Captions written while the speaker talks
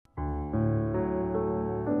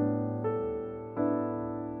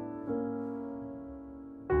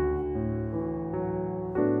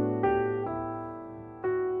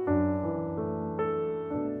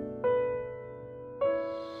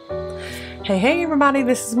Hey everybody,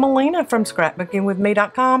 this is Melina from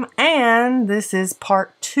scrapbookingwithme.com, and this is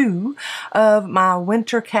part 2 of my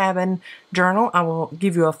winter cabin journal. I will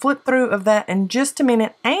give you a flip through of that in just a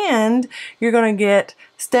minute, and you're going to get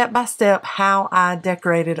step by step how I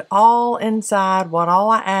decorated all inside, what all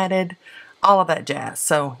I added, all of that jazz.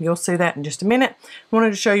 So you'll see that in just a minute. I wanted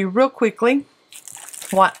to show you real quickly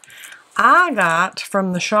what I got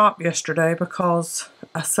from the shop yesterday because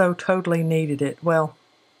I so totally needed it. Well,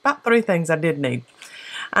 about 3 things I did need.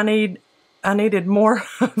 I needed more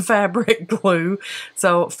fabric glue,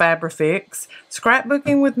 so Fabrifix.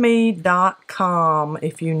 Scrapbookingwithme.com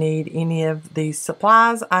if you need any of these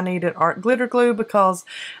supplies. I needed art glitter glue because,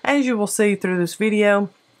 as you will see through this video,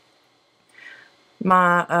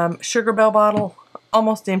 my Sugar Bell bottle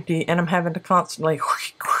almost empty, and I'm having to constantly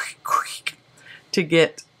to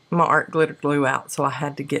get my art glitter glue out, so I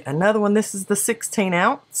had to get another one. This is the 16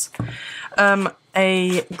 ounce.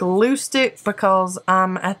 A glue stick because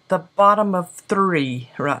I'm at the bottom of 3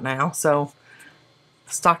 right now, so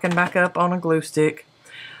stocking back up on a glue stick.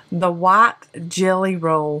 The white jelly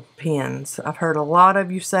roll pens. I've heard a lot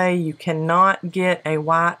of you say you cannot get a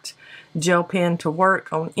white gel pen to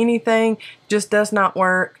work on anything. Just does not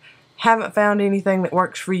work. Haven't found anything that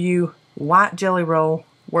works for you. White jelly roll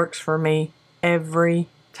works for me every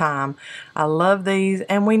time. I love these,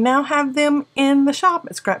 and we now have them in the shop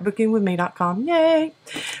at scrapbookingwithme.com. Yay!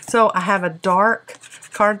 So I have a dark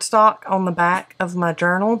cardstock on the back of my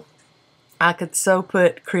journal. I could so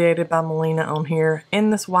put Created by Melina on here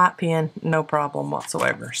in this white pen, no problem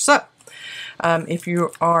whatsoever. So if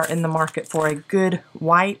you are in the market for a good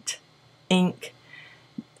white ink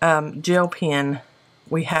gel pen,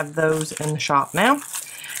 we have those in the shop now.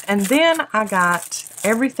 And then I got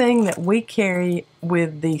everything that we carry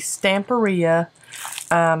with the Stamperia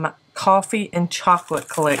coffee and chocolate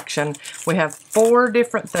collection. We have 4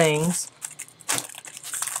 different things.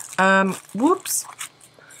 Whoops.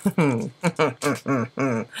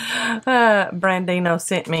 Brandino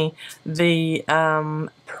sent me the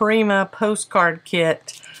Prima postcard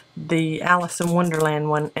kit, the Alice in Wonderland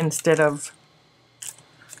one, instead of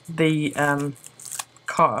the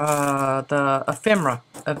ephemera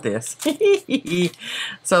of this.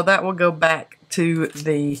 So that will go back to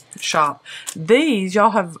the shop. These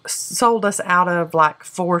y'all have sold us out of like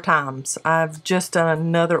 4 times. I've just done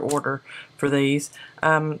another order for these.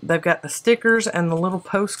 They've got the stickers and the little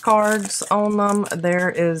postcards on them.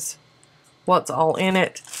 There is what's all in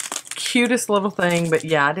it. Cutest little thing, but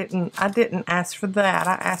yeah, I didn't ask for that.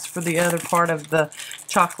 I asked for the other part of the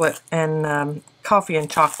chocolate and coffee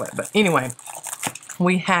and chocolate. But anyway,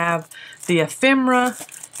 we have the ephemera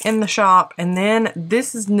in the shop, and then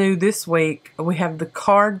this is new this week. We have the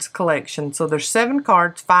cards collection. So there's 7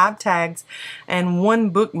 cards, 5 tags, and 1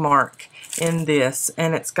 bookmark in this,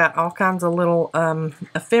 and it's got all kinds of little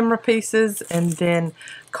ephemera pieces, and then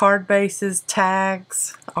card bases,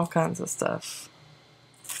 tags, all kinds of stuff.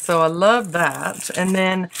 So I love that. And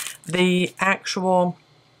then the actual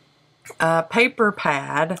paper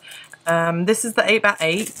pad. This is the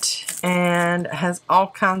 8x8, and has all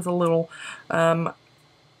kinds of little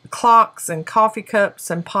clocks and coffee cups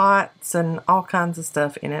and pots and all kinds of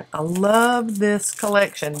stuff in it. I love this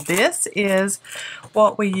collection. This is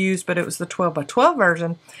what we used, but it was the 12x12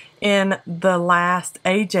 version in the last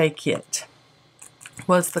AJ kit,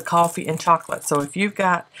 was the coffee and chocolate. So if you've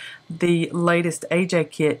got the latest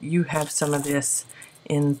AJ kit, you have some of this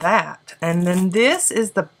in that. And then this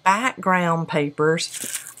is the background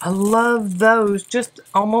papers. I love those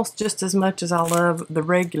almost just as much as I love the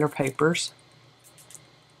regular papers.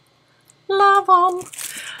 Love them.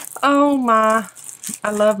 Oh my,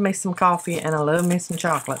 I love me some coffee and I love me some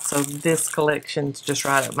chocolate, so this collection's just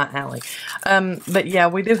right up my alley. But yeah,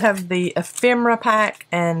 we do have the ephemera pack,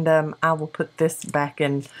 and I will put this back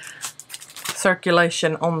in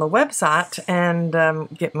circulation on the website and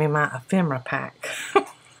get me my ephemera pack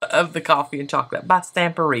of the coffee and chocolate by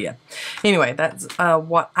Stamperia. Anyway, that's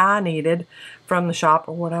what I needed from the shop,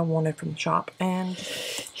 or what I wanted from the shop. And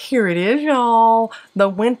here it is, y'all. The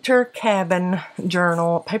winter cabin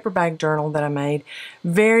journal, paper bag journal that I made.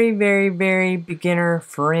 Very, very, very beginner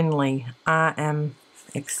friendly. I am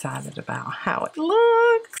excited about how it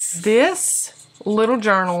looks. This little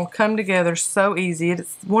journal come together so easy.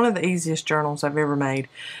 It's one of the easiest journals I've ever made,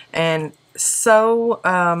 and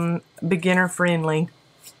so beginner friendly.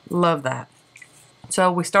 Love that. So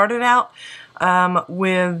we started out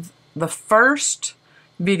with the first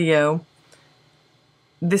video.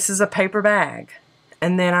 This is a paper bag,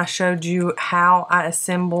 and then I showed you how I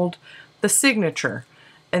assembled the signature,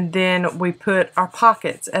 and then we put our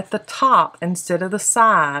pockets at the top instead of the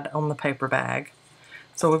side on the paper bag.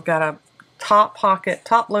 So we've got a top pocket,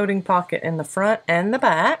 top loading pocket in the front and the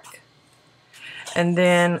back. And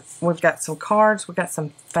then we've got some cards. We've got some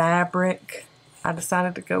fabric. I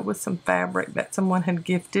decided to go with some fabric that someone had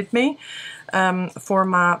gifted me for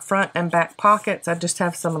my front and back pockets. I just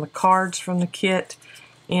have some of the cards from the kit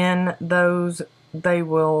in those. They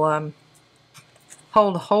will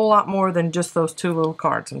hold a whole lot more than just those 2 little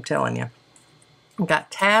cards, I'm telling you. I've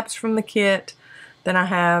got tabs from the kit. Then I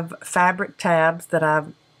have fabric tabs that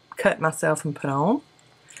I've cut myself and put on.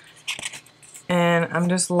 And I'm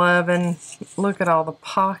just loving, look at all the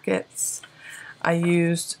pockets. I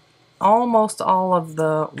used almost all of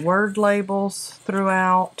the word labels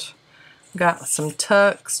throughout. Got some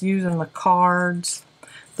tucks using the cards.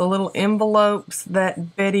 The little envelopes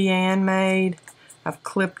that Betty Ann made, I've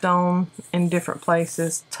clipped on in different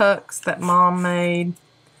places. Tucks that Mom made.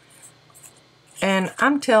 And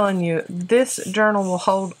I'm telling you, this journal will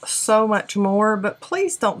hold so much more, but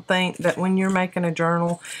please don't think that when you're making a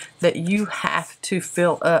journal that you have to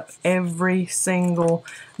fill up every single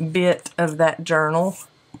bit of that journal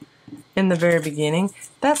in the very beginning.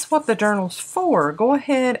 That's what the journal's for. Go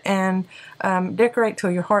ahead and decorate till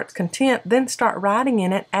your heart's content, then start writing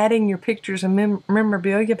in it, adding your pictures and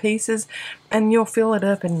memorabilia pieces, and you'll fill it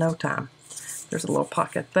up in no time. There's a little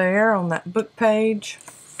pocket there on that book page.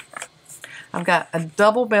 I've got a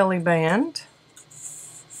double belly band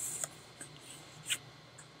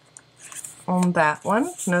on that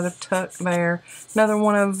one. Another tuck there. Another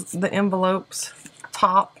one of the envelopes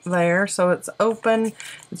top there. So it's open.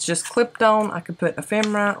 It's just clipped on. I could put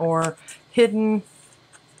ephemera or hidden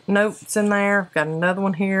notes in there. I've got another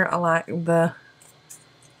one here. I like the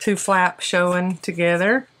 2 flaps showing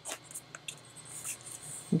together.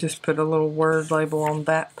 Just put a little word label on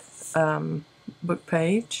that book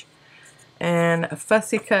page. And a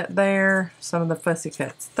fussy cut there, some of the fussy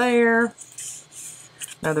cuts there.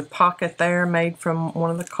 Another pocket there made from one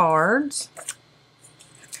of the cards.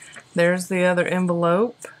 There's the other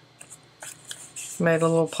envelope. Made a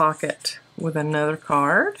little pocket with another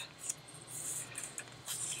card.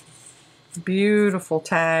 Beautiful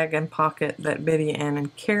tag and pocket that Betty Ann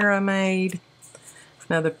and Kara made.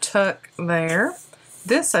 Another tuck there.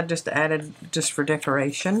 This I just added just for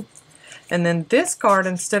decoration. And then this card,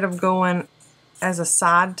 instead of going as a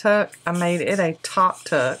side tuck, I made it a top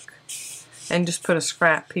tuck and just put a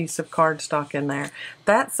scrap piece of cardstock in there.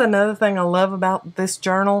 That's another thing I love about this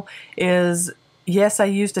journal is, yes, I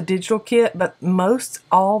used a digital kit, but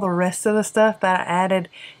all the rest of the stuff that I added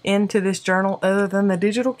into this journal other than the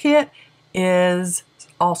digital kit is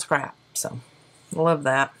all scrap. So, love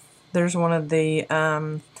that. There's one of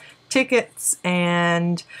the tickets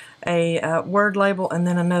and a word label, and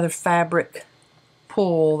then another fabric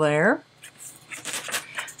pull there.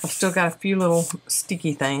 I've still got a few little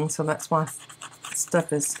sticky things, so that's why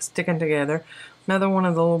stuff is sticking together. Another one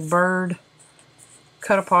of the little bird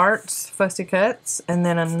cut aparts, fussy cuts, and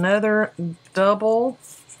then another double.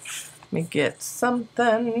 Let me get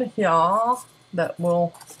something, y'all, that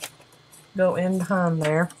will go in behind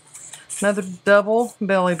there. Another double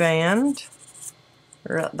belly band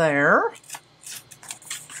right there.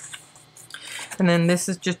 And then this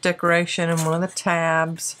is just decoration and one of the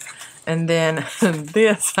tabs. And then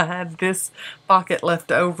this, I had this pocket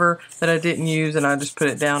left over that I didn't use, and I just put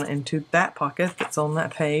it down into that pocket that's on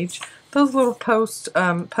that page. Those little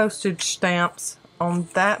postage stamps on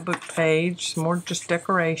that book page, some more just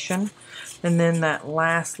decoration. And then that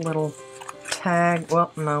last little tag,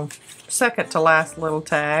 well, no, second to last little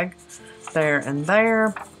tag there and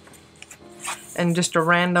there. And just a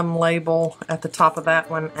random label at the top of that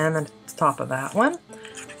one and at the top of that one.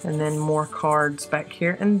 And then more cards back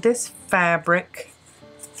here. And this fabric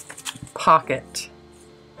pocket.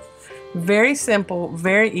 Very simple,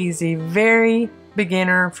 very easy, very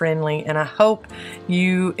beginner friendly, and I hope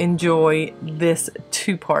you enjoy this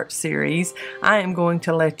 2-part series. I am going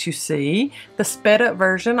to let you see the sped up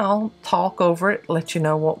version. I'll talk over it, let you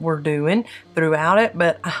know what we're doing throughout it,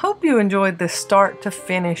 but I hope you enjoyed this start to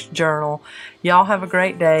finish journal. Y'all have a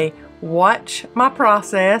great day. Watch my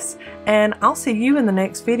process, and I'll see you in the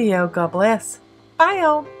next video. God bless. Bye,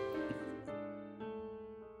 y'all.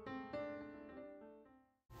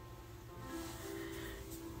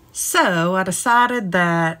 So I decided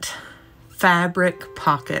that fabric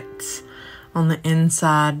pockets on the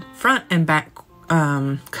inside, front and back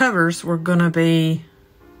covers were going to be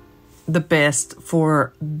the best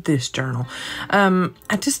for this journal.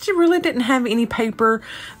 I just really didn't have any paper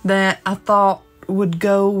that I thought would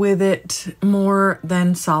go with it more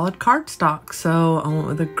than solid cardstock. So I went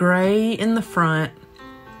with a gray in the front,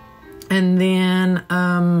 and then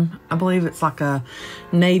I believe it's like a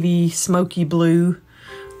navy smoky blue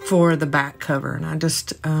for the back cover. And I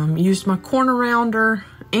just used my corner rounder,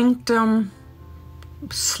 inked them,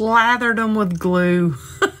 slathered them with glue,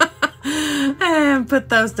 and put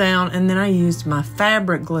those down. And then I used my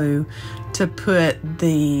fabric glue to put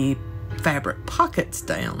the fabric pockets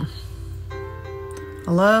down.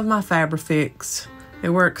 I love my Fabrifix. It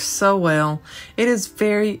works so well. It is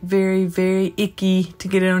very, very, very icky to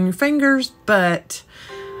get it on your fingers, but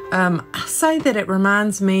I say that it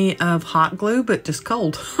reminds me of hot glue, but just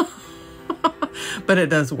cold. But it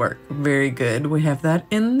does work very good. We have that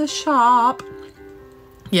in the shop.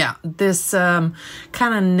 Yeah, this kind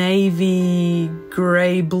of navy,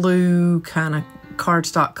 gray, blue kind of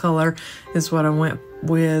cardstock color is what I went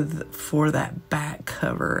with for that back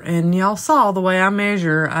cover. And y'all saw the way I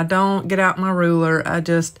measure. I don't get out my ruler. I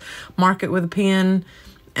just mark it with a pen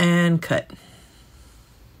and cut.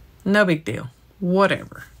 No big deal.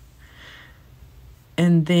 Whatever.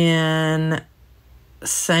 And then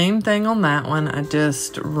same thing on that one. I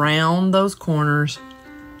just round those corners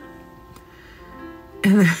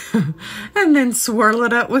and then swirl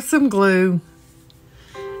it up with some glue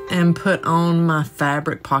and put on my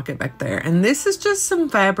fabric pocket back there. And this is just some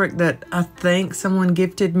fabric that I think someone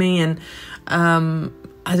gifted me, and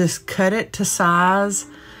I just cut it to size.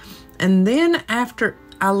 And then after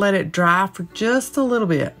I let it dry for just a little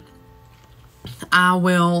bit, I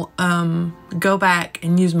will go back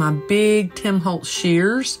and use my big Tim Holtz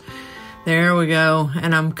shears. There we go.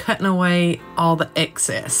 And I'm cutting away all the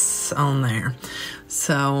excess on there.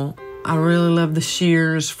 So I really love the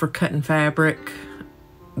shears for cutting fabric.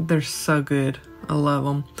 They're so good. I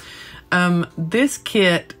love them. This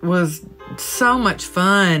kit was so much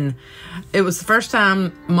fun. It was the first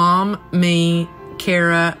time Mom, me,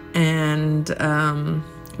 Kara, and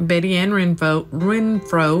Betty Ann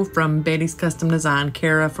Renfro from Betty's Custom Design,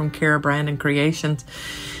 Kara from Kara Brand and Creations,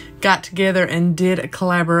 got together and did a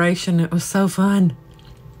collaboration. It was so fun.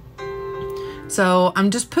 So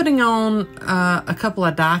I'm just putting on a couple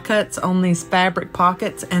of die cuts on these fabric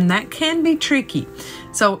pockets, and that can be tricky.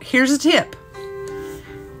 So here's a tip.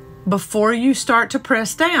 Before you start to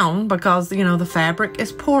press down, because you know the fabric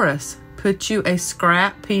is porous, put you a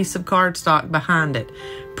scrap piece of cardstock behind it.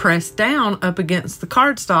 Press down up against the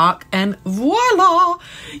cardstock, and voila!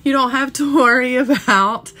 You don't have to worry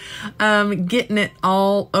about getting it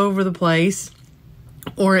all over the place,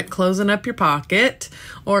 or it closing up your pocket,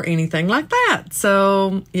 or anything like that.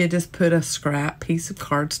 So you just put a scrap piece of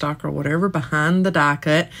cardstock or whatever behind the die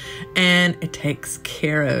cut, and it takes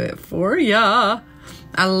care of it for ya.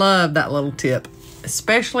 I love that little tip,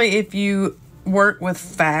 especially if you work with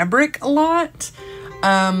fabric a lot,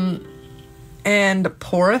 and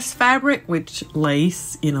porous fabric, which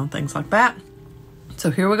lace, you know, things like that.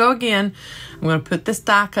 So here we go again. I'm going to put this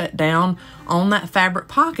die cut down on that fabric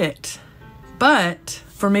pocket, but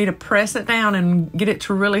for me to press it down and get it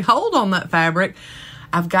to really hold on that fabric,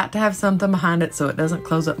 I've got to have something behind it so it doesn't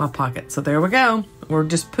close up my pocket. So there we go. We're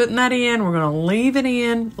just putting that in. We're going to leave it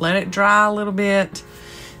in, let it dry a little bit,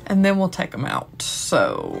 and then we'll take them out.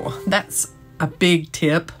 So that's a big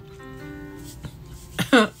tip.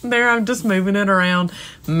 There, I'm just moving it around,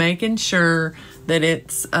 making sure that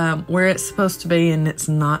it's where it's supposed to be and it's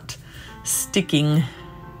not sticking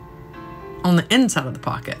on the inside of the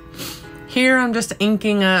pocket. Here I'm just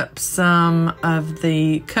inking up some of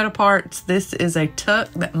the cut aparts. This is a tuck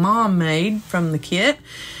that Mom made from the kit,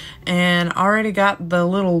 and already got the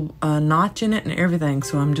little notch in it and everything.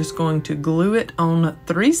 So I'm just going to glue it on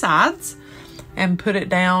 3 sides and put it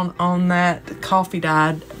down on that coffee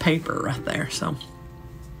dyed paper right there. So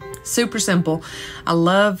super simple. I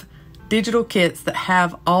love digital kits that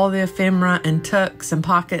have all the ephemera and tucks and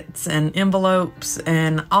pockets and envelopes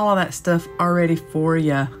and all of that stuff already for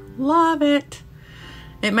you. Love it.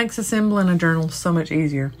 It makes assembling a journal so much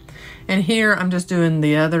easier. And here I'm just doing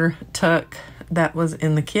the other tuck that was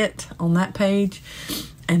in the kit on that page.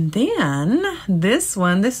 And then this is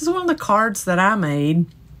one of the cards that I made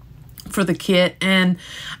for the kit, and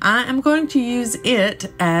I am going to use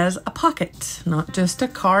it as a pocket, not just a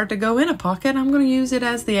card to go in a pocket. I'm going to use it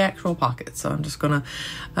as the actual pocket. So I'm just going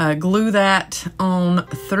to glue that on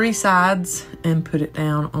 3 sides and put it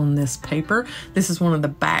down on this paper. This is one of the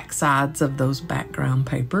back sides of those background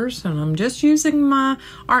papers, and I'm just using my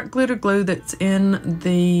art glitter glue that's in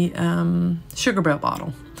the Sugar Bell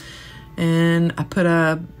bottle. And I put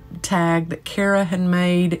a tag that Kara had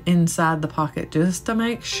made inside the pocket just to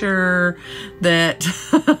make sure that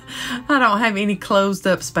I don't have any closed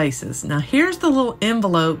up spaces. Now here's the little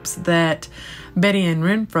envelopes that Betty Ann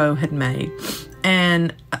Renfro had made,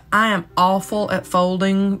 and I am awful at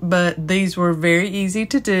folding, but these were very easy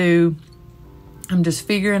to do. I'm just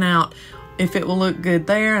figuring out if it will look good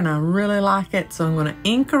there, and I really like it. So I'm going to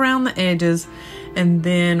ink around the edges, and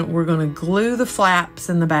then we're going to glue the flaps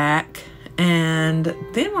in the back, and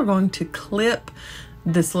then we're going to clip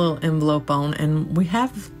this little envelope on. And we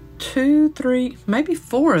have 2, 3, maybe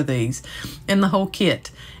 4 of these in the whole kit,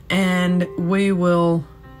 and we will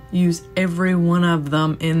use every one of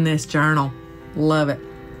them in this journal. Love it.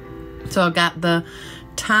 So I got the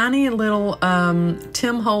tiny little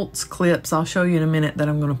Tim Holtz clips. I'll show you in a minute that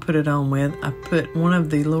I'm going to put it on with. I put one of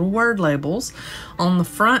the little word labels on the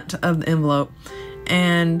front of the envelope,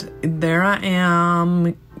 and there I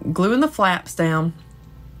am gluing the flaps down,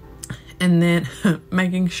 and then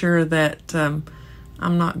making sure that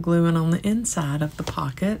I'm not gluing on the inside of the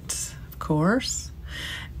pocket, of course,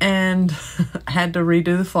 and I had to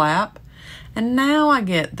redo the flap. And now I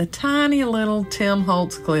get the tiny little Tim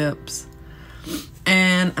Holtz clips,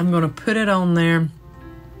 and I'm going to put it on there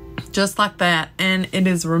just like that. And it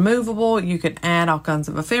is removable. You can add all kinds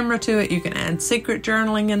of ephemera to it. You can add secret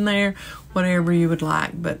journaling in there, whatever you would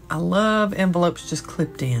like. But I love envelopes just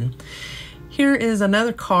clipped in. Here is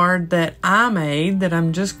another card that I made that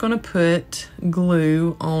I'm just going to put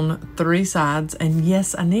glue on 3 sides. And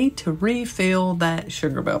yes, I need to refill that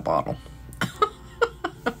Sugar Bell bottle.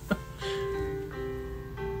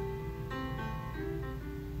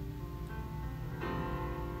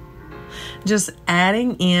 Just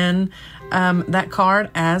adding in that card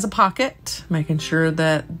as a pocket, making sure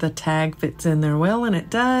that the tag fits in there well, and it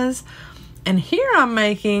does. And here I'm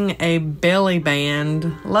making a belly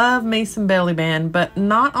band. Love me some belly band, but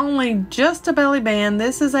not only just a belly band,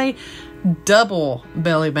 this is a double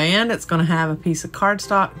belly band. It's going to have a piece of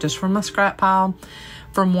cardstock just from my scrap pile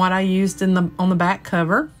from what I used on the back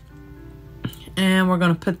cover. And we're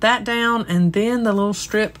going to put that down, and then the little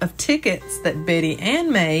strip of tickets that Betty Ann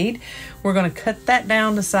made, we're going to cut that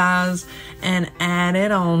down to size and add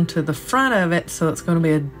it on to the front of it, so it's going to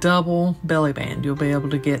be a double belly band. You'll be able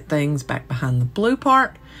to get things back behind the blue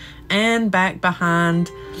part and back behind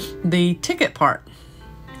the ticket part.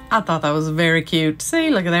 I thought that was very cute.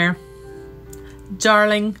 See, look at there.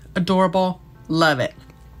 Darling, adorable, love it.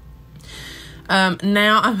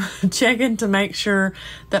 Now I'm checking to make sure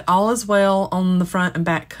that all is well on the front and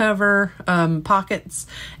back cover pockets,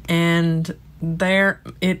 and there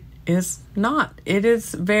it is not. It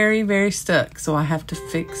is very, very stuck, so I have to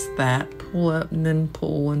fix that. Pull up and then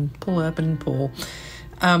pull, and pull up and pull.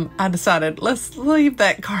 I decided let's leave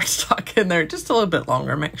that cardstock in there just a little bit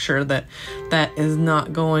longer, make sure that that is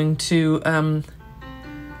not going to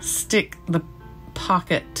stick the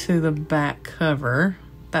pocket to the back cover.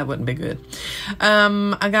 That wouldn't be good.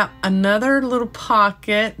 I got another little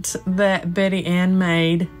pocket that Betty Ann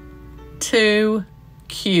made. Too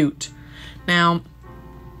cute. Now,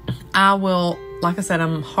 I will, like I said,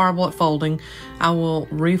 I'm horrible at folding. I will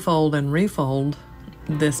refold and refold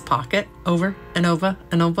this pocket over and over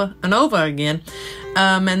and over and over again.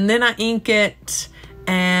 And then I ink it,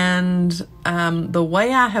 and the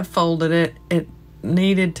way I have folded it, it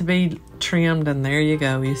needed to be trimmed, and there you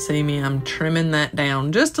go. You see me, I'm trimming that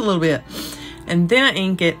down just a little bit, and then I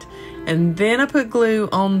ink it, and then I put glue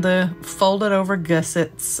on the folded over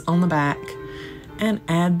gussets on the back, and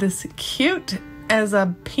add this cute as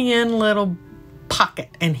a pin little pocket.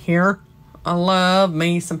 And here, I love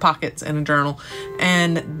me some pockets in a journal,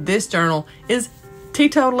 and this journal is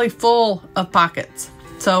teetotally full of pockets.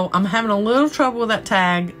 So I'm having a little trouble with that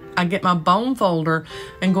tag. I get my bone folder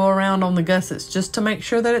and go around on the gussets just to make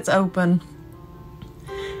sure that it's open.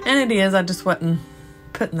 And it is. I just wasn't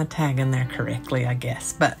putting the tag in there correctly, I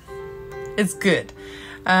guess. But it's good.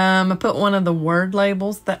 I put one of the word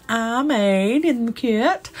labels that I made in the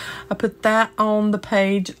kit. I put that on the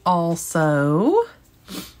page also.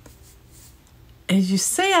 As you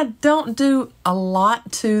see, I don't do a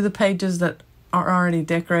lot to the pages that are already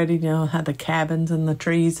decorated. You know, had the cabins and the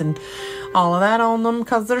trees and all of that on them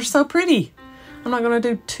because they're so pretty. I'm not going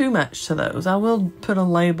to do too much to those. I will put a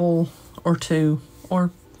label or 2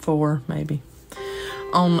 or 4 maybe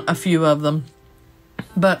on a few of them.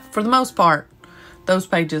 But for the most part, those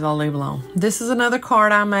pages I'll leave alone. This is another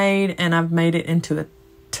card I made, and I've made it into a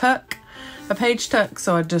tuck, a page tuck.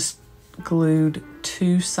 So I just glued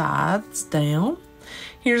 2 sides down.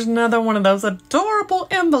 Here's another one of those adorable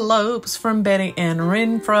envelopes from Betty Ann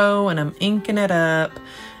Renfro, and I'm inking it up.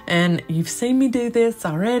 And you've seen me do this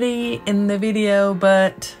already in the video,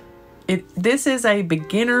 but this is a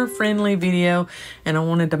beginner-friendly video, and I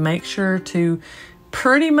wanted to make sure to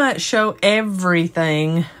pretty much show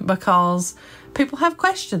everything because people have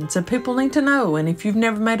questions and people need to know. And if you've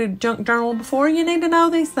never made a junk journal before, you need to know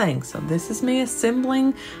these things. So this is me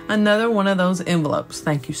assembling another one of those envelopes.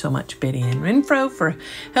 Thank you so much, Betty Ann Renfro, for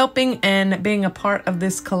helping and being a part of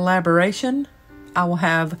this collaboration. I will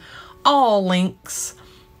have all links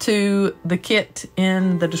to the kit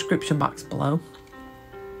in the description box below.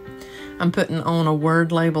 I'm putting on a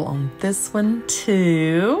word label on this one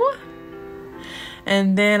too.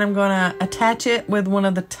 And then I'm going to attach it with one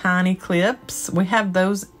of the tiny clips. We have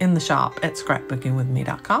those in the shop at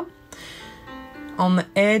scrapbookingwithme.com. On the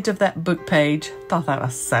edge of that book page. Thought that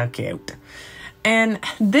was so cute. And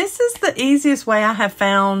this is the easiest way I have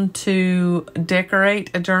found to decorate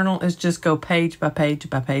a journal, is just go page by page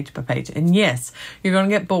by page by page. And yes, you're going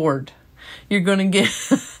to get bored. You're going to get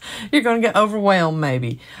you're going to get overwhelmed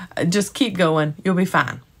maybe. Just keep going. You'll be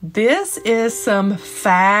fine. This is some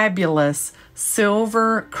fabulous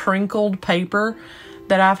silver crinkled paper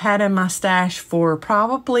that I've had in my stash for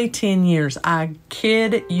probably 10 years. I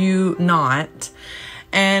kid you not.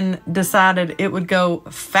 And decided it would go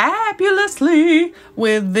fabulously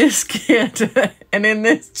with this kit and in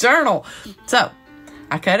this journal. So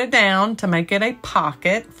I cut it down to make it a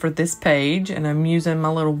pocket for this page, and I'm using my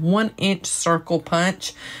little 1-inch circle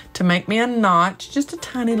punch to make me a notch, just a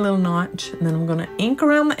tiny little notch. And then I'm going to ink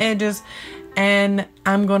around the edges, and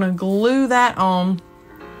I'm going to glue that on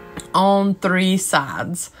 3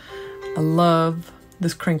 sides. I love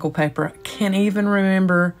this crinkle paper. I can't even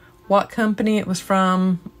remember what company it was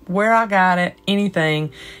from, where I got it,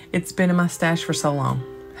 anything. It's been in my stash for so long.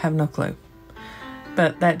 Have no clue.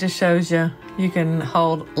 But that just shows you can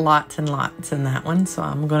hold lots and lots in that one. So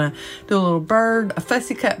I'm going to do a little bird, a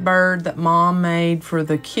fussy cut bird that Mom made for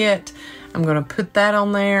the kit. I'm going to put that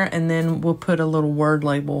on there, and then we'll put a little word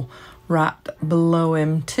label right below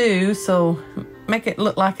him too. So make it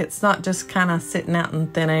look like it's not just kind of sitting out in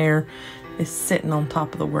thin air. It's sitting on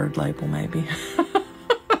top of the word label maybe.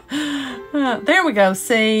 There we go.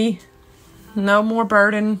 See, no more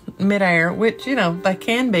bird in midair, which, you know, they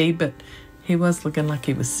can be, but he was looking like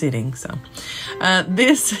he was sitting. So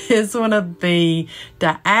this is one of the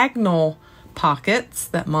diagonal pockets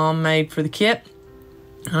that Mom made for the kit.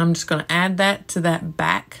 I'm just going to add that to that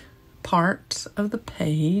back part of the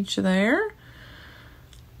page there.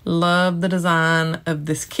 Love the design of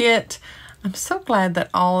this kit. I'm so glad that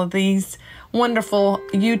all of these wonderful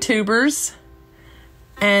YouTubers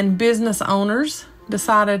and business owners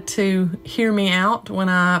decided to hear me out when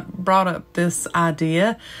I brought up this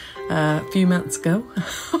idea a few months ago.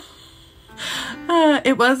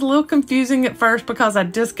 It was a little confusing at first because I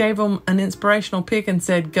just gave them an inspirational pick and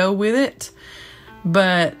said, go with it.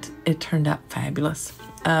 But it turned out fabulous.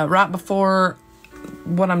 Right before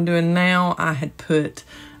what I'm doing now, I had put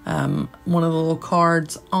one of the little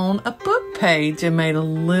cards on a book page and made a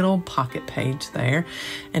little pocket page there.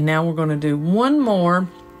 And now we're going to do one more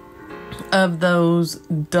of those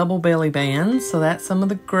double belly bands. So that's some of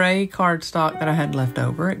the gray cardstock that I had left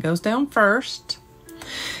over. It goes down first.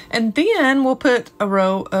 And then we'll put a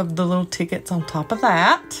row of the little tickets on top of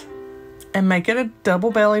that and make it a double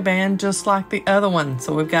belly band just like the other one.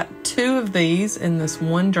 So we've got 2 of these in this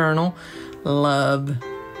one journal. Love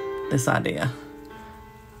this idea.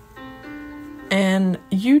 And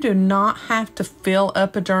you do not have to fill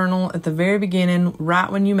up a journal at the very beginning, right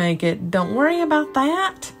when you make it. Don't worry about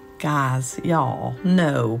that. Guys, y'all,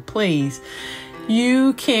 no, please.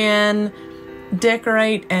 You can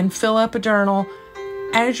decorate and fill up a journal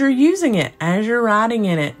as you're using it, as you're writing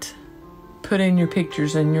in it. Put in your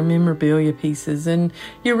pictures and your memorabilia pieces and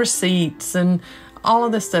your receipts and all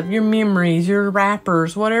of this stuff, your memories, your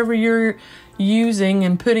wrappers, whatever you're using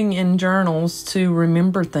and putting in journals to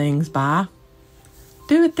remember things by.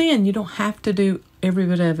 Do it then. You don't have to do every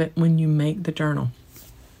bit of it when you make the journal.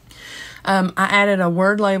 I added a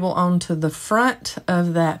word label onto the front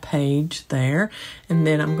of that page there. And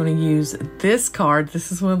then I'm going to use this card.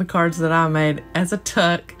 This is one of the cards that I made as a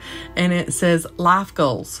tuck. And it says, life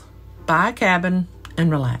goals. Buy a cabin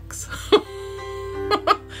and relax.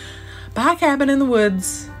 Buy a cabin in the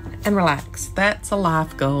woods and relax. That's a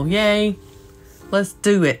life goal. Yay. Let's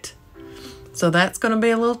do it. So that's going to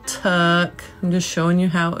be a little tuck. I'm just showing you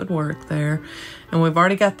how it would work there. And we've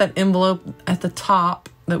already got that envelope at the top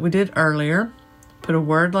that we did earlier. Put a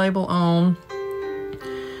word label on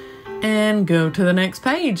and go to the next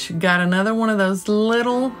page. Got another one of those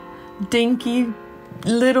little dinky,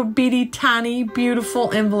 little bitty, tiny,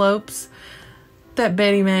 beautiful envelopes that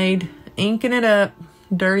Betty made. Inking it up,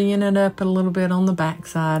 dirtying it up a little bit on the back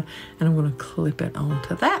side, and I'm going to clip it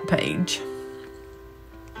onto that page.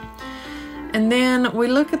 And then we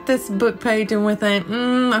look at this book page and we think,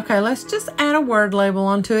 okay, let's just add a word label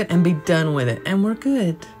onto it and be done with it. And we're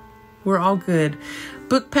good. We're all good.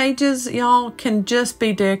 Book pages, y'all, can just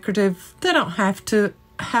be decorative. They don't have to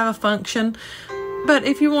have a function. But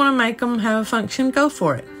if you want to make them have a function, go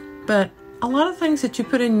for it. But a lot of things that you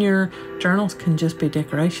put in your journals can just be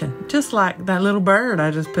decoration. Just like that little bird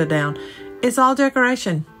I just put down. It's all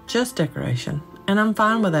decoration. Just decoration. And I'm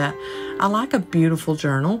fine with that. I like a beautiful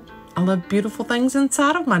journal. I love beautiful things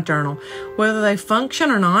inside of my journal. Whether they function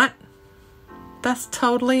or not, that's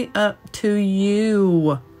totally up to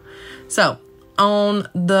you. So, on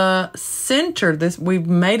the center, we've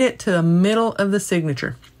made it to the middle of the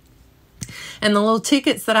signature. And the little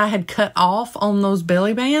tickets that I had cut off on those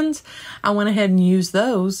belly bands, I went ahead and used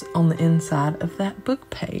those on the inside of that book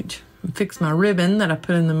page. And fixed my ribbon that I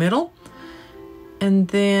put in the middle. And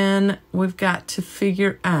then we've got to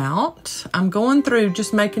figure out, I'm going through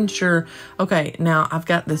just making sure, okay, now I've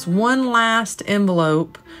got this one last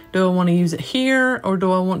envelope. Do I want to use it here or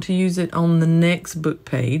do I want to use it on the next book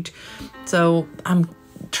page? So I'm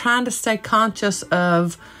trying to stay conscious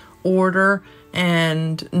of order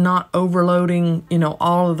and not overloading,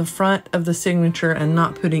 all of the front of the signature and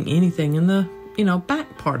not putting anything in the,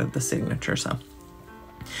 back part of the signature. So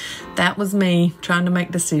that was me trying to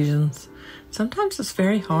make decisions. Sometimes it's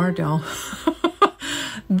very hard, y'all.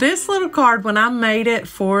 This little card, when I made it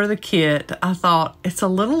for the kit, I thought it's a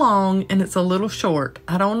little long and it's a little short.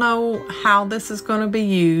 I don't know how this is going to be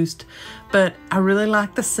used, but I really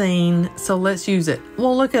like the scene, so let's use it.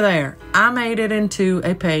 Well, look at there. I made it into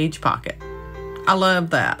a page pocket. I love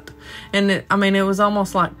that. And it was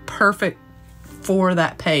almost like perfect for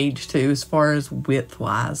that page too, as far as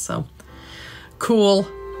width-wise. So, cool.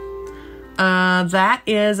 That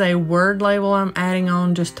is a word label I'm adding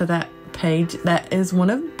on just to that page. That is one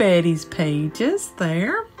of Betty's pages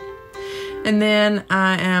there. And then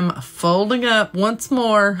I am folding up once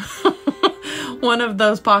more one of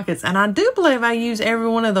those pockets. And I do believe I use every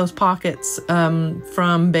one of those pockets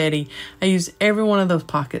from Betty. I use every one of those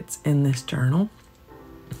pockets in this journal.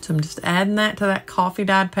 So I'm just adding that to that coffee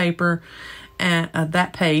dyed paper and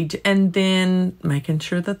that page. And then making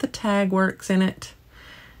sure that the tag works in it.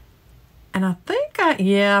 And I think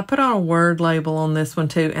I put on a word label on this one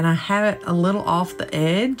too. And I have it a little off the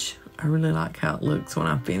edge. I really like how it looks when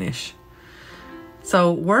I finish.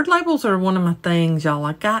 So word labels are one of my things, y'all.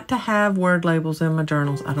 I got to have word labels in my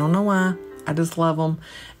journals. I don't know why. I just love them.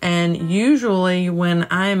 And usually when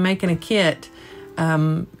I am making a kit,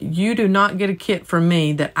 you do not get a kit from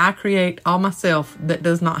me that I create all myself that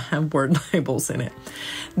does not have word labels in it.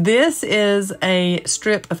 This is a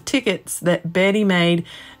strip of tickets that Betty made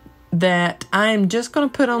that I am just going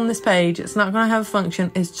to put on this page. It's not going to have a function.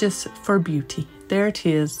 It's just for beauty. There it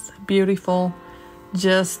is. Beautiful.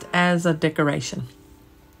 Just as a decoration.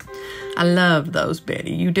 I love those,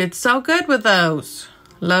 Betty. You did so good with those.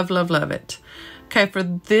 Love, love, love it. Okay, for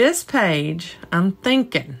this page, I'm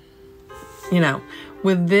thinking,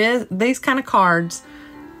 with these kind of cards,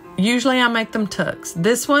 usually I make them tucks.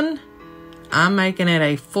 This one, I'm making it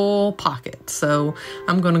a full pocket. So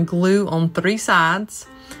I'm going to glue on 3 sides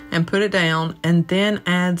and put it down and then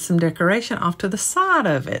add some decoration off to the side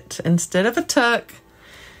of it. Instead of a tuck,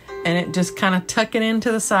 and it just kind of tuck it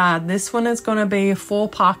into the side. This one is going to be a full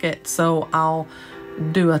pocket, so I'll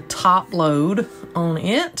do a top load on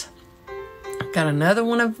it. Got another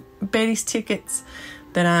one of Betty's tickets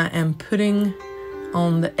that I am putting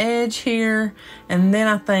on the edge here. And then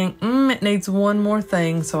I think, it needs one more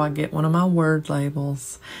thing, so I get one of my word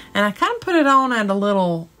labels. And I kind of put it on at a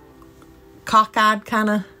little cockeyed kind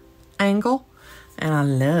of angle. And I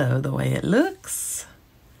love the way it looks.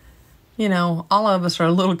 All of us are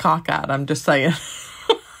a little cockeyed, I'm just saying.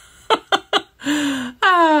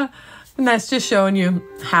 And that's just showing you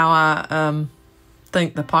how I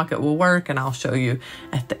think the pocket will work. And I'll show you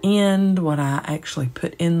at the end what I actually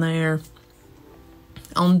put in there.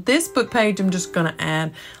 On this book page, I'm just going to add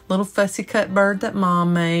a little fussy cut bird that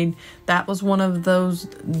Mom made. That was one of those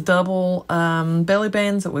double belly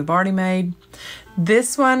bands that we've already made.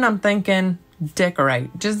 This one, I'm thinking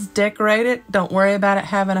decorate. Just decorate it. Don't worry about it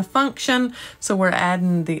having a function. So we're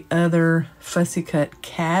adding the other fussy cut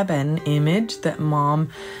cabin image that Mom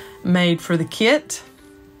made for the kit.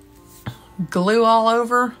 Glue all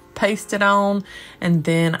over, paste it on, and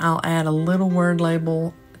then I'll add a little word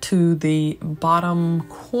label to the bottom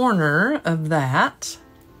corner of that.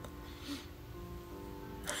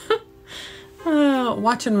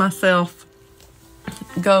 Watching myself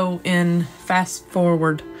go in fast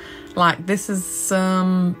forward. Like this is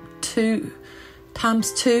 2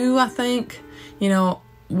 times 2, I think.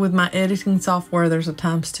 with my editing software, there's a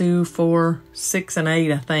 ×2, 4, 6, and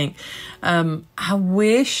 8, I think. I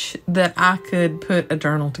wish that I could put a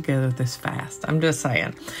journal together this fast. I'm just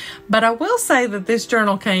saying. But I will say that this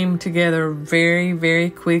journal came together very, very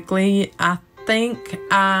quickly. I think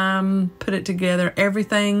I put it together,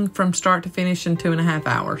 everything from start to finish, in 2.5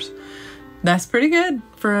 hours. That's pretty good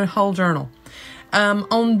for a whole journal.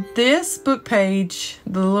 On this book page,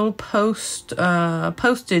 the little postage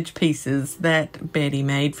pieces that Betty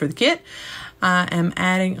made for the kit, I am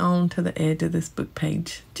adding on to the edge of this book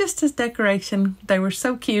page just as decoration. They were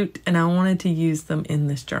so cute, and I wanted to use them in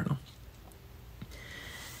this journal.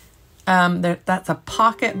 That's a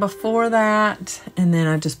pocket before that, and then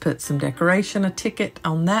I just put some decoration, a ticket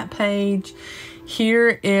on that page.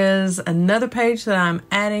 Here is another page that I'm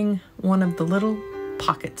adding one of the little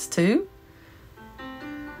pockets to.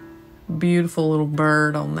 Beautiful little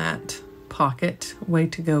bird on that pocket. Way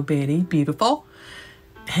to go, Betty. Beautiful.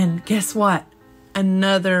 And guess what?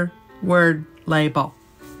 Another word label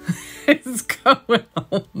is going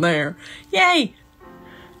on there. Yay!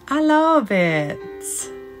 I love it.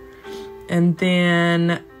 And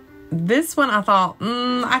then this one I thought,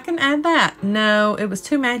 I can add that. No, it was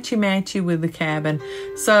too matchy-matchy with the cabin.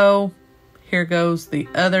 So here goes the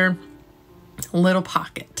other little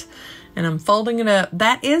pocket. And I'm folding it up.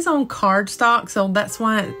 That is on cardstock, so that's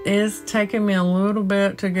why it is taking me a little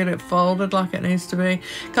bit to get it folded like it needs to be.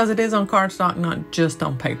 Because it is on cardstock, not just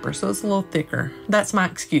on paper. So it's a little thicker. That's my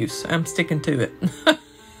excuse. I'm sticking to it.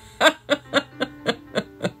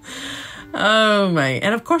 Oh, man.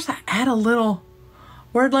 And, of course, I add a little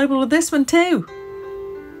word label to this one, too.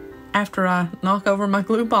 After I knock over my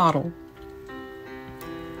glue bottle.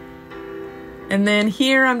 And then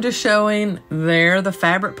here I'm just showing there the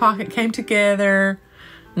fabric pocket came together.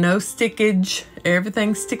 No stickage.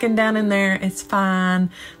 Everything's sticking down in there. It's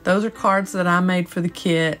fine. Those are cards that I made for the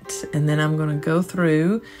kit. And then I'm going to go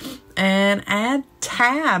through and add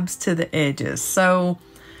tabs to the edges. So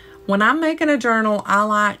when I'm making a journal, I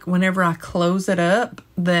like whenever I close it up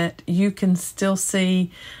that you can still see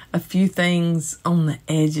a few things on the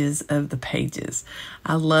edges of the pages.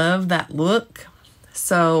 I love that look.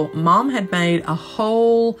 So Mom had made a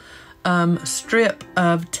whole strip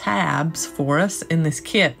of tabs for us in this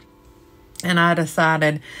kit. And I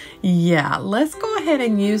decided, yeah, let's go ahead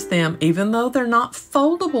and use them. Even though they're not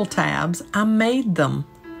foldable tabs, I made them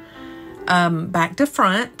back to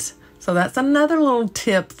front. So that's another little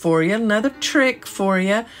tip for you, another trick for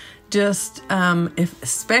you. Just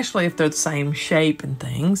especially if they're the same shape and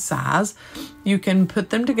things, size, you can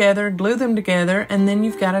put them together, glue them together, and then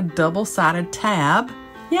you've got a double-sided tab.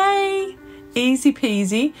 Yay! Easy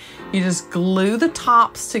peasy. You just glue the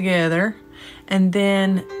tops together and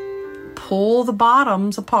then pull the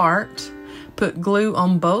bottoms apart. Put glue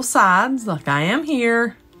on both sides like I am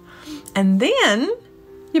here. And then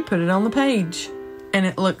you put it on the page. And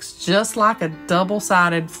it looks just like a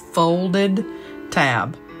double-sided folded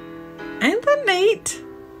tab. Ain't that neat?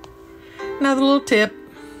 Another little tip.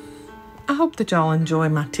 I hope that y'all enjoy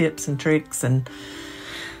my tips and tricks and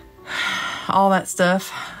all that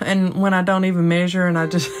stuff. And when I don't even measure and I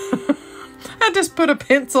just I just put a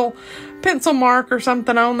pencil mark or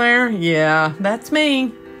something on there. Yeah, that's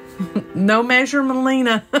me. No measure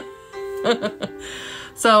Melina.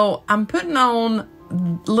 So I'm putting on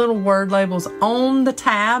little word labels on the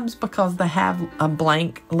tabs because they have a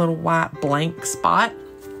little white blank spot.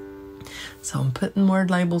 So I'm putting word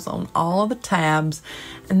labels on all of the tabs.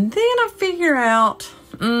 And then I figure out,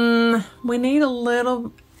 we need a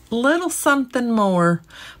little something more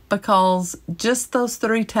because just those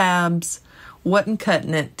 3 tabs wasn't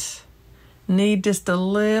cutting it. Need just a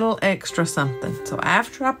little extra something. So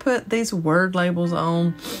after I put these word labels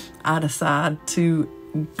on, I decide to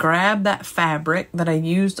grab that fabric that I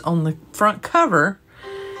used on the front cover,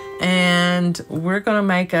 and we're going to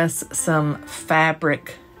make us some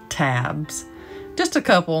fabric tabs. Just a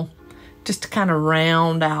couple, just to kind of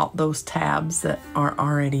round out those tabs that are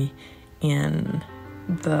already in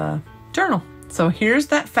the journal. So here's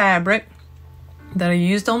that fabric that I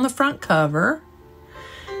used on the front cover.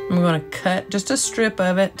 I'm going to cut just a strip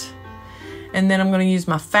of it, and then I'm going to use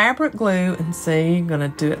my fabric glue and see, I'm going to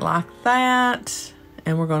do it like that,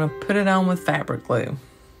 and we're going to put it on with fabric glue.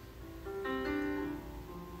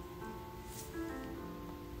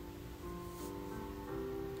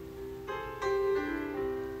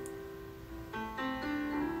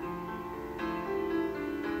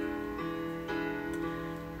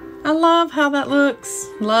 I love how that looks.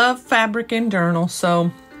 Love fabric in journals,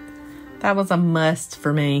 so that was a must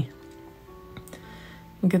for me.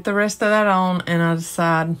 Get the rest of that on, and I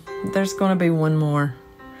decide there's going to be one more.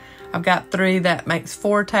 I've got 3, that makes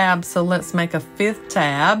 4 tabs, so let's make a 5th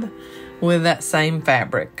tab with that same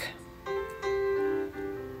fabric.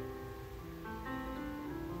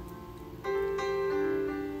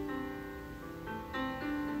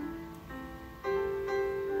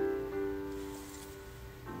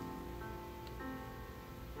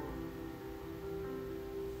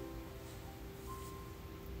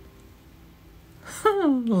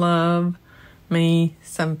 Love me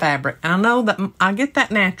some fabric. I know that I get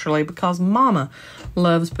that naturally because Mama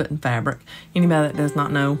loves putting fabric. Anybody that does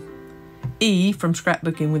not know, E from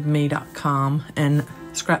scrapbookingwithme.com and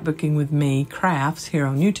Scrapbooking with Me Crafts here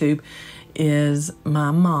on YouTube is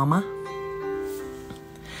my mama.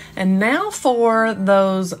 And now for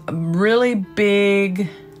those really big,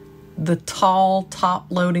 the tall top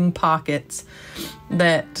loading pockets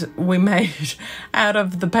that we made out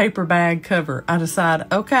of the paper bag cover. I decided,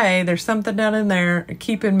 okay, there's something down in there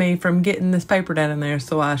keeping me from getting this paper down in there.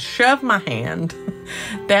 So I shoved my hand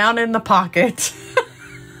down in the pocket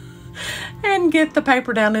and get the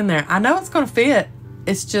paper down in there. I know it's going to fit.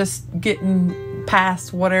 It's just getting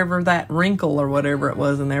past whatever that wrinkle or whatever it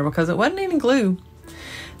was in there because it wasn't any glue.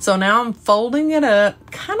 So now I'm folding it up,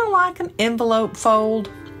 kind of like an envelope fold.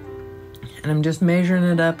 And I'm just measuring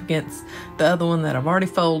it up against the other one that I've already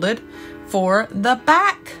folded for the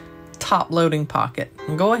back top loading pocket.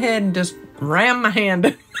 And go ahead and just ram my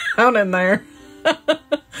hand down in there.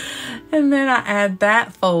 And then I add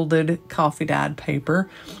that folded coffee dyed paper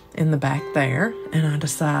in the back there. And I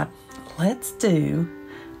decide, let's do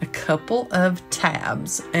a couple of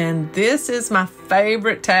tabs. And this is my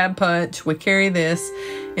favorite tab punch. We carry this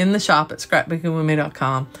in the shop at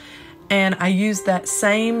scrapbookingwithme.com. And I use that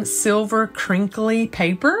same silver crinkly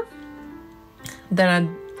paper that I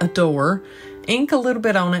adore, ink a little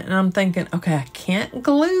bit on it, and I'm thinking, okay, I can't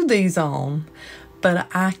glue these on, but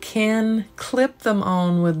I can clip them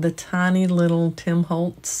on with the tiny little Tim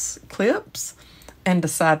Holtz clips, and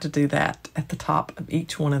decide to do that at the top of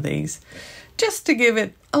each one of these, just to give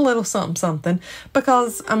it a little something something,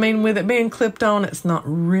 because, I mean, with it being clipped on, it's not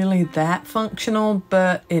really that functional,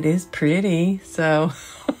 but it is pretty, so...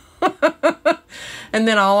 And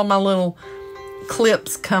then all of my little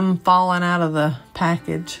clips come falling out of the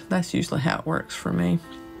package. That's usually how it works for me.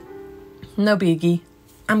 No biggie.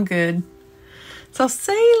 I'm good. So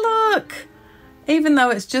see, look. Even though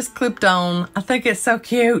it's just clipped on, I think it's so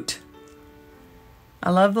cute.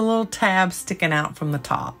 I love the little tabs sticking out from the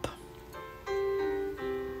top.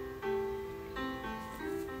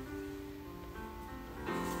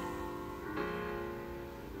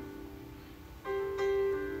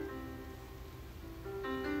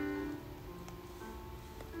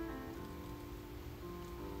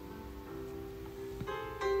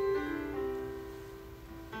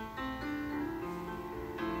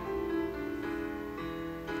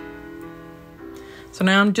 So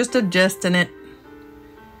now I'm just adjusting it,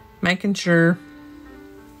 making sure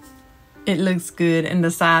it looks good, and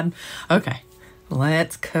decide, okay,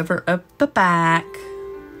 let's cover up the back.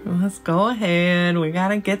 Let's go ahead. We got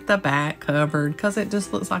to get the back covered because it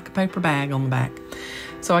just looks like a paper bag on the back.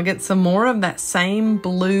 So I get some more of that same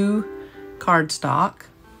blue cardstock,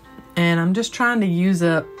 and I'm just trying to use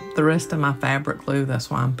up the rest of my fabric glue. That's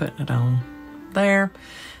why I'm putting it on there.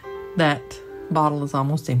 That bottle is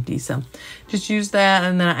almost empty, so just use that,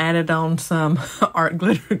 and then I added on some art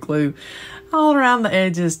glitter glue all around the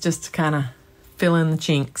edges just to kind of fill in the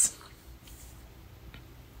chinks.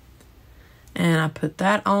 And I put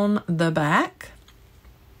that on the back,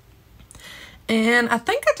 and I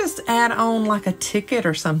think I just add on like a ticket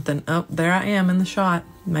or something. Oh, there I am in the shot,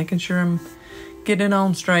 making sure I'm getting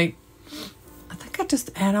on straight. I think I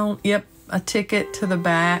just add on, yep, a ticket to the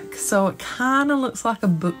back, so it kind of looks like a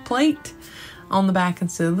book plate on the back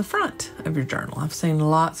instead of the front of your journal. I've seen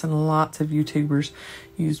lots and lots of YouTubers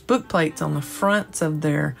use book plates on the fronts of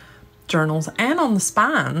their journals and on the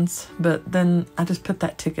spines, but then I just put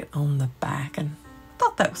that ticket on the back and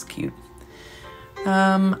thought that was cute.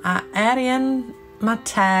 I add in my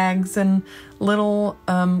tags and little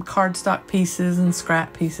cardstock pieces and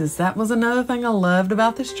scrap pieces. That was another thing I loved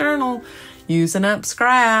about this journal, using up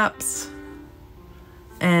scraps.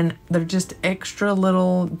 And they're just extra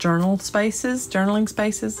little journaling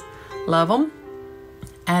spaces. Love them.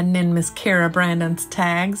 Adding in Miss Kara Brandon's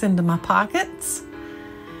tags into my pockets.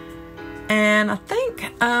 And I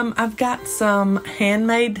think I've got some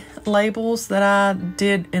handmade labels that I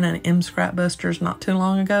did in an M Scrapbusters not too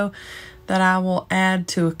long ago that I will add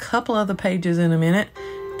to a couple other pages in a minute.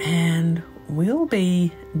 And we'll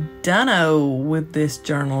be done-o with this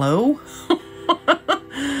journal-o.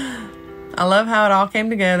 I love how it all came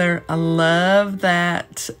together. I love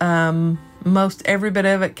that Most every bit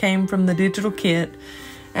of it came from the digital kit.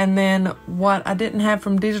 And then what I didn't have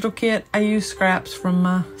from digital kit, I used scraps from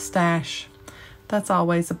my stash. That's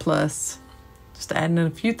always a plus. Just adding in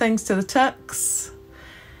a few things to the tucks.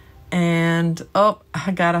 And, oh,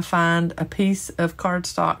 I gotta find a piece of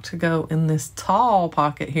cardstock to go in this tall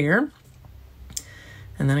pocket here.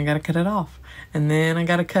 And then I gotta cut it off. And then I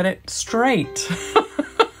gotta cut it straight.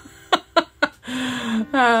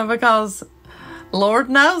 Because Lord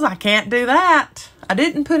knows I can't do that. I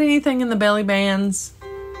didn't put anything in the belly bands.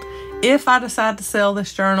 If I decide to sell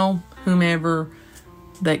this journal, whomever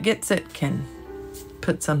that gets it can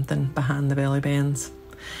put something behind the belly bands.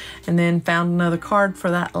 And then found another card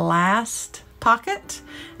for that last pocket.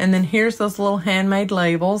 And then here's those little handmade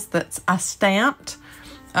labels that I stamped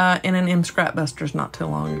in an M Scrapbusters not too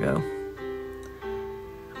long ago.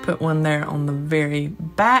 Put one there on the very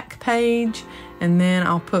back page, and then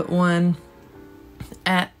I'll put one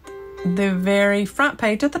at the very front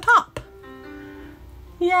page at the top.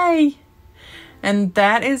 Yay! And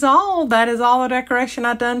that is all. That is all the decoration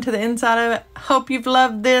I've done to the inside of it. Hope you've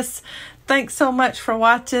loved this. Thanks so much for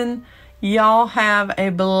watching. Y'all have a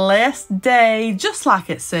blessed day, just like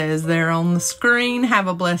it says there on the screen. Have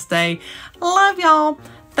a blessed day. Love y'all.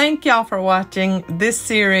 Thank y'all for watching this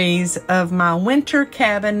series of my winter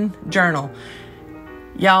cabin journal.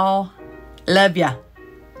 Y'all, love ya.